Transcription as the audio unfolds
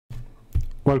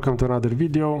Welcome to another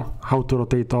video, how to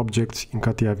rotate objects in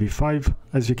Catia v5.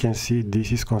 As you can see,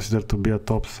 this is considered to be a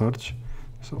top search.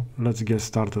 So let's get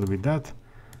started with that.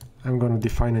 I'm going to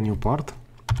define a new part.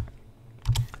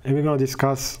 And we're going to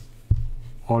discuss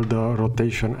all the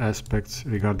rotation aspects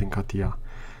regarding Catia.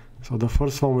 So the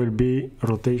first one will be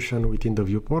rotation within the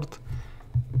viewport.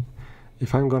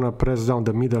 If I'm going to press down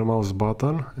the middle mouse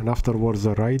button and afterwards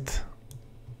the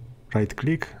right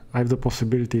click, I have the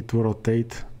possibility to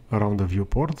rotate around the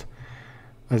viewport.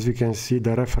 As you can see,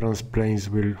 the reference planes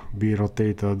will be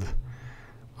rotated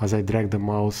as I drag the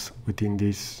mouse within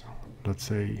this, let's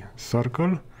say,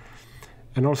 circle.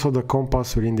 And also the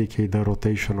compass will indicate the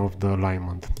rotation of the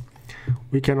alignment.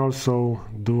 We can also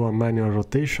do a manual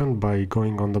rotation by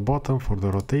going on the bottom for the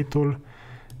rotate tool,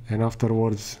 and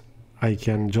afterwards I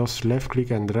can just left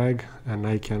click and drag and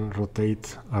I can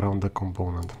rotate around the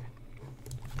component.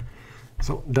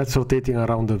 So that's rotating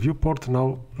around the viewport.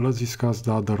 Now let's discuss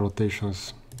the other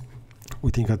rotations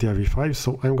within Catia v5.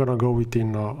 So I'm gonna go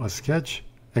within a sketch,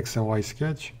 X and Y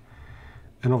sketch,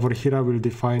 and over here I will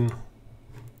define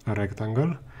a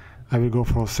rectangle. I will go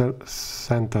for a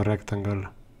center rectangle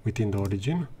within the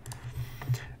origin.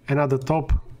 And at the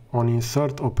top, on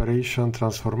insert, operation,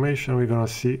 transformation, we're gonna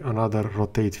see another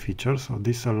rotate feature. So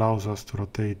this allows us to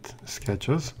rotate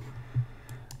sketches.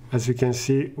 As you can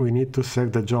see, we need to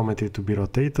select the geometry to be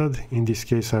rotated. In this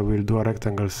case, I will do a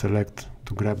rectangle select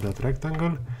to grab that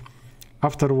rectangle.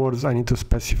 Afterwards, I need to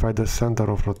specify the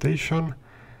center of rotation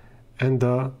and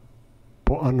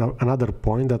another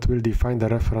point that will define the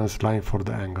reference line for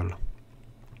the angle.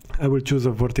 I will choose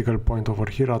a vertical point over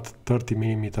here at 30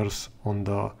 millimeters on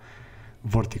the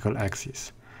vertical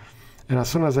axis. And as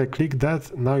soon as I click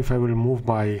that, now if I will move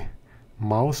my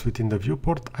mouse within the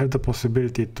viewport, I have the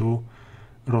possibility to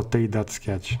rotate that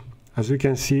sketch. As you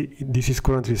can see, this is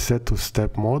currently set to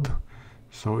step mode.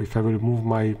 So if I will move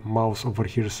my mouse over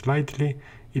here slightly,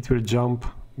 it will jump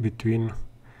between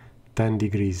 10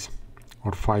 degrees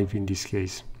or 5 in this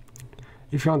case.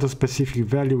 If you want a specific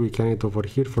value, we can hit over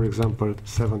here, for example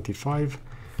 75.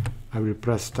 I will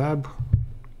press tab.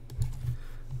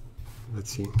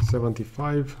 Let's see,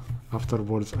 75.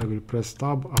 Afterwards I will press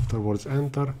tab, afterwards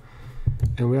enter.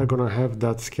 And we are gonna have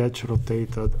that sketch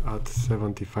rotated at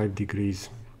 75 degrees.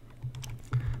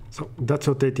 So that's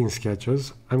rotating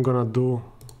sketches. I'm gonna do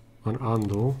an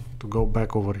undo to go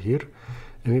back over here.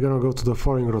 And we're gonna go to the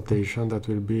following rotation that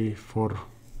will be for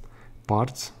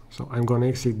parts. So I'm gonna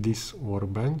exit this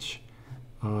workbench,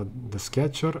 the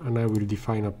sketcher, and I will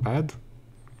define a pad,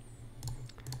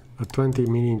 a 20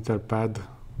 millimeter pad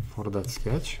for that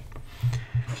sketch.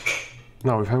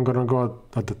 Now if I'm gonna go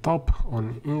at the top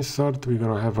on insert, we're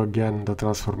gonna have again the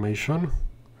transformation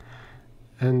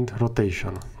and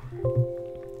rotation.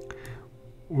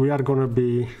 We are gonna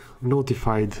be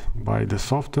notified by the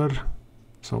software.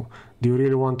 So do you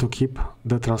really want to keep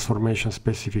the transformation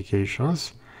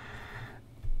specifications?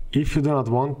 If you do not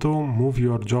want to, move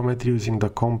your geometry using the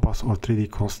compass or 3D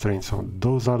constraints. So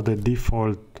those are the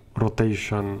default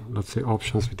rotation, let's say,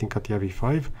 options within Catia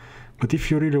v5. But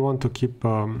if you really want to keep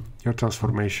your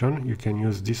transformation, you can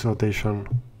use this rotation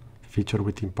feature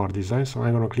within part design. So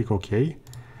I'm going to click OK.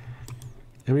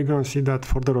 And we're going to see that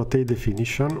for the rotate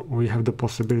definition, we have the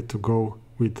possibility to go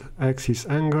with axis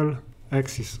angle,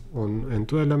 axis on and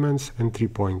 2 elements, and 3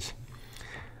 points.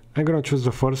 I'm going to choose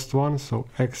the first one, so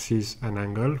axis and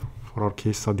angle for our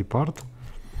case study part.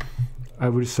 I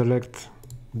will select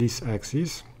this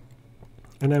axis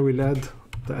and I will add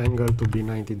the angle to be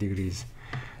 90 degrees.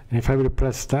 And if I will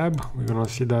press tab, we're going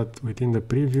to see that within the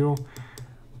preview,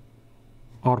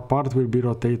 our part will be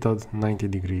rotated 90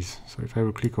 degrees. So if I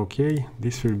will click OK,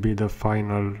 this will be the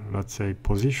final, let's say,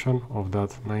 position of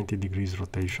that 90 degrees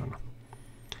rotation.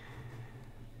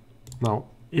 Now,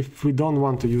 if we don't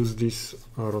want to use this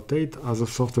rotate, as the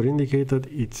software indicated,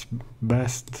 it's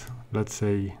best, let's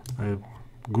say, a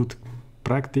good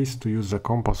practice to use the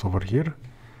compass over here.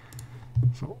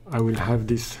 So I will have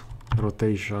this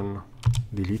rotation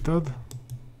deleted,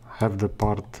 have the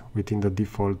part within the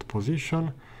default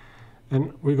position,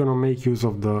 and we're gonna make use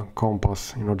of the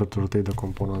compass in order to rotate the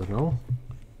component now.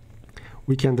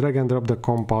 We can drag and drop the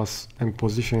compass and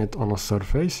position it on a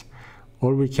surface,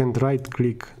 or we can right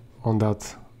click on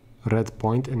that red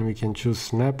point and we can choose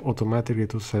snap automatically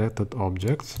to selected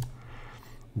objects.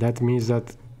 That means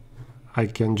that I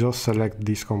can just select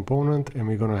this component and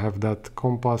we're gonna have that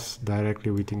compass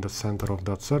directly within the center of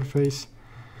that surface,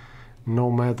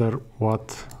 no matter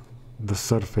what the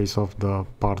surface of the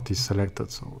part is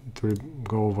selected. So it will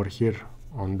go over here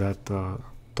on that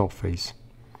top face.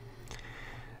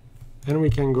 And we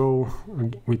can go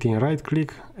within right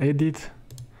click, edit,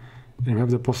 and we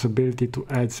have the possibility to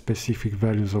add specific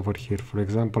values over here. For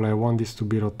example, I want this to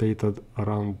be rotated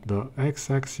around the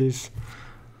x-axis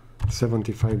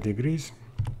 75 degrees.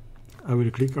 I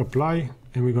will click apply,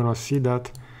 and we're gonna see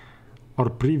that our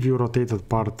preview rotated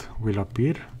part will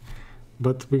appear,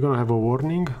 but we're gonna have a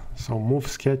warning. So move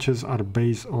sketches are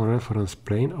based on reference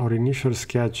plane. Our initial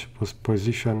sketch was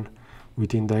positioned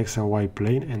within the x and y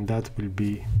plane, and that will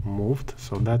be moved.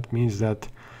 So that means that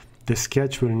the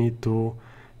sketch will need to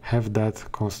have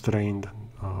that constraint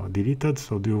deleted.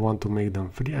 So do you want to make them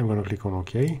free? I'm gonna click on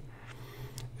OK,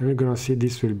 and we're gonna see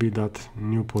this will be that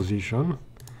new position.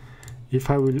 If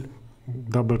I will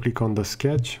double click on the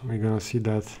sketch, we're gonna see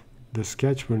that the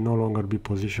sketch will no longer be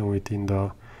positioned within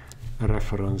the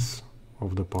reference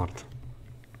of the part.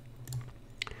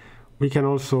 We can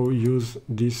also use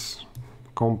this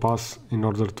compass in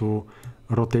order to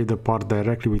rotate the part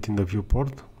directly within the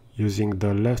viewport using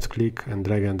the left click and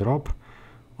drag and drop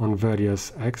on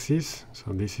various axes.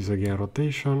 So this is again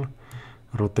rotation,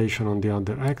 rotation on the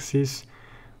other axis.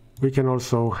 We can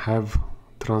also have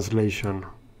translation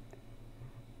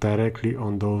directly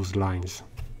on those lines.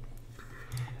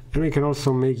 And we can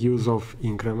also make use of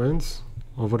increments.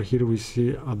 Over here we see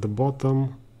at the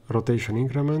bottom rotation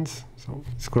increments. So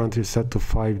it's currently set to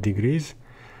 5 degrees.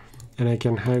 And I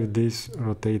can have this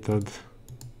rotated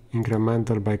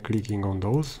incremental by clicking on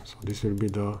those. So this will be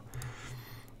the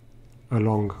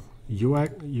along U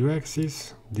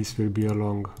axis, this will be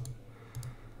along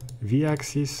V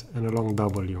axis, and along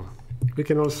W. We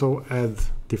can also add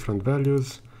different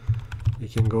values. We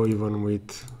can go even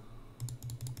with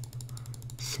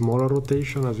smaller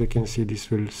rotation. As we can see,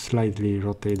 this will slightly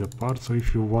rotate the part. So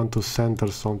if you want to center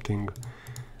something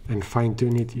and fine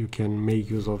tune it, you can make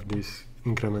use of this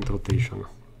increment rotation.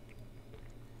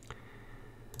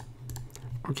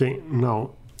 Okay,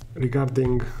 now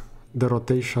regarding the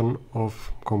rotation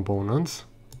of components,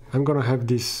 I'm gonna have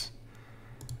this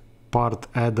part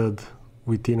added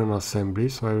within an assembly.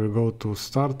 So I will go to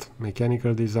Start,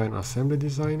 Mechanical Design, Assembly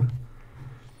Design.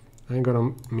 I'm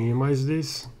gonna minimize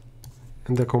this,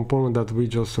 and the component that we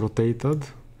just rotated,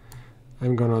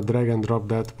 I'm gonna drag and drop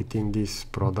that within this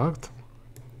product.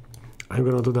 I'm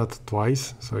gonna do that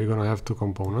twice, so you're gonna have two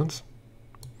components.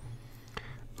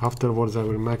 Afterwards, I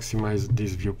will maximize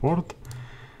this viewport.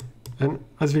 And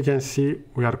as we can see,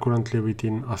 we are currently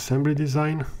within assembly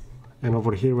design. And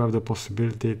over here, we have the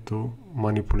possibility to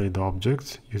manipulate the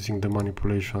objects using the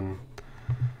manipulation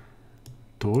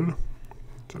tool.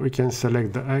 So we can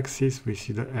select the axis. We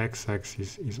see the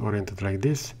x-axis is oriented like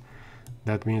this.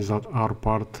 That means that our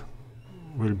part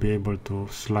will be able to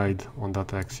slide on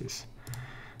that axis.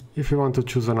 If we want to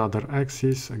choose another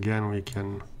axis, again, we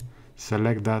can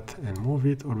select that and move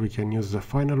it, or we can use the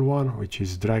final one, which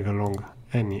is drag along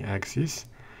any axis.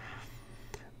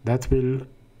 That will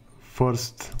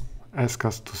first ask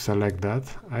us to select that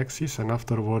axis, and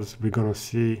afterwards we're gonna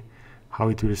see how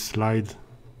it will slide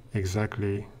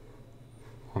exactly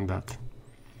on that.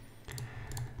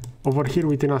 Over here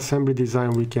within assembly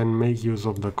design, we can make use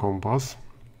of the compass,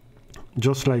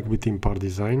 just like within part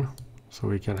design. So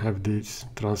we can have this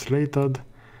translated,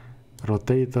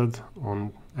 rotated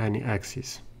on any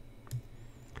axis.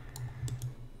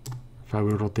 If I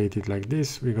will rotate it like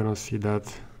this, we're gonna see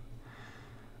that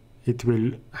it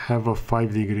will have a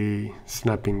 5-degree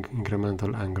snapping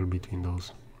incremental angle between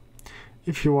those.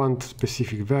 If you want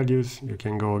specific values, you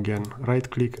can go again, right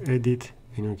click, edit,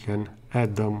 and you can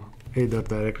add them either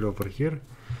directly over here.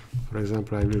 For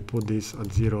example, I will put this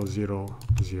at 0, 0,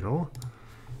 0.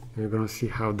 And you're gonna see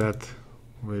how that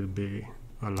will be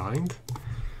aligned.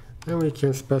 And we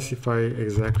can specify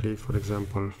exactly, for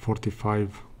example,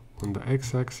 45 on the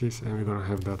x-axis, and we're gonna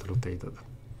have that rotated.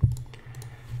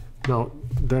 Now,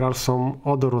 there are some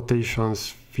other rotations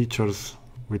features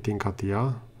within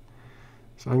Catia.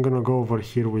 So I'm gonna go over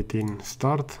here within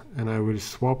Start, and I will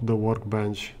swap the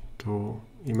workbench to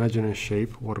Imagine a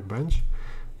Shape workbench.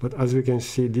 But as you can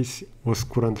see, this was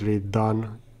currently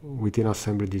done within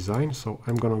assembly design. So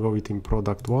I'm gonna go within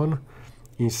Product 1,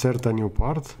 insert a new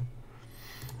part.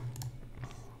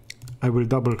 I will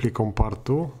double click on part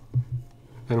 2,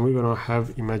 and we're gonna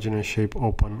have Imagine a Shape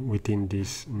open within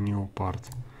this new part.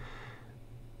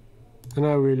 And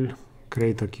I will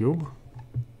create a cube.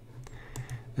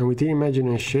 And within Imagine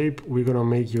a Shape, we're gonna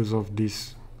make use of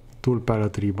this tool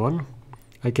palette ribbon.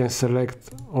 I can select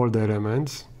all the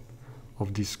elements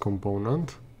of this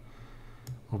component,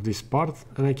 of this part,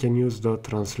 and I can use the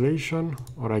translation,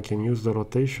 or I can use the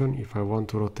rotation if I want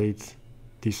to rotate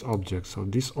this object. So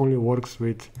this only works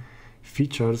with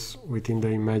features within the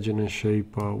Imagine a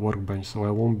Shape workbench. So I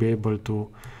won't be able to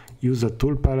use the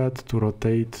tool palette to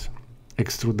rotate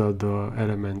extruded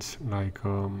elements like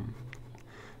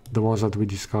the ones that we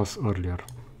discussed earlier.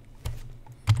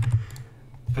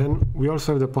 And we also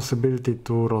have the possibility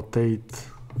to rotate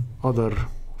other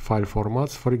file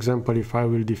formats. For example, if I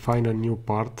will define a new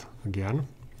part again,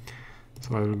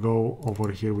 so I will go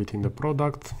over here within the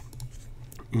product,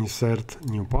 insert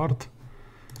new part,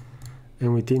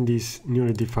 and within this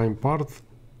newly defined part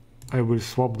I will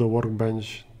swap the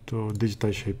workbench to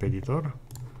digital shape editor,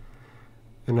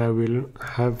 and I will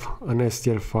have an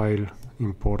STL file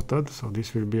imported. So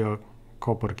this will be a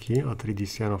copper key, a 3D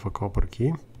scan of a copper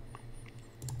key.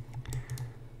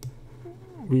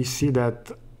 We see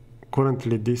that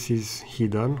currently this is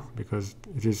hidden because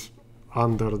it is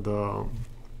under the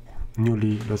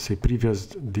newly, let's say, previous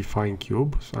defined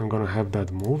cube. So I'm gonna have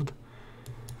that moved.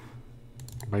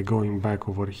 By going back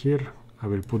over here, I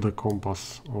will put the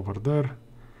compass over there,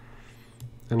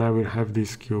 and I will have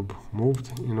this cube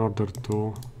moved in order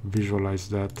to visualize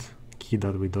that key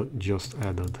that we just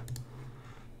added.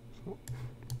 So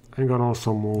I'm gonna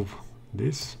also move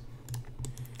this,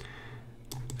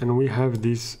 and we have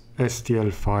this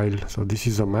STL file. So this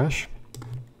is a mesh.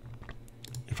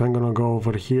 If I'm gonna go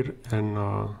over here and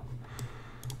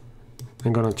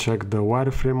I'm gonna check the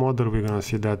wireframe model, we're gonna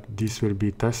see that this will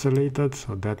be tessellated.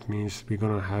 So that means we're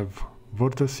gonna have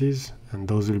vertices, and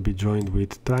those will be joined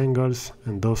with triangles,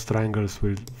 and those triangles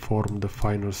will form the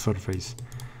final surface.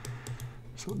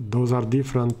 So those are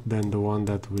different than the one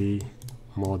that we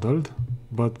modeled,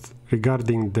 but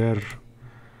regarding their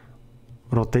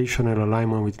rotational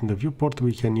alignment within the viewport,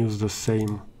 we can use the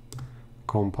same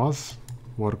compass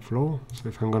workflow. So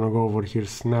if I'm gonna go over here,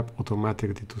 snap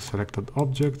automatically to selected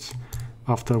objects,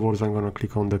 afterwards I'm gonna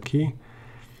click on the key,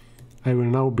 I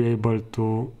will now be able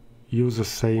to use the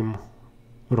same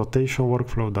rotation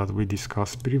workflow that we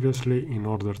discussed previously in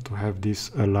order to have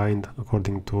this aligned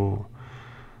according to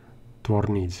our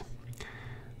needs.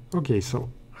 Okay, so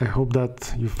I hope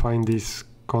that you find this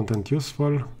content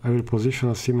useful. I will position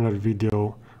a similar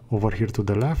video over here to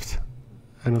the left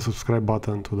and a subscribe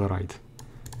button to the right.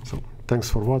 So thanks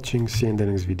for watching, see you in the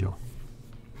next video.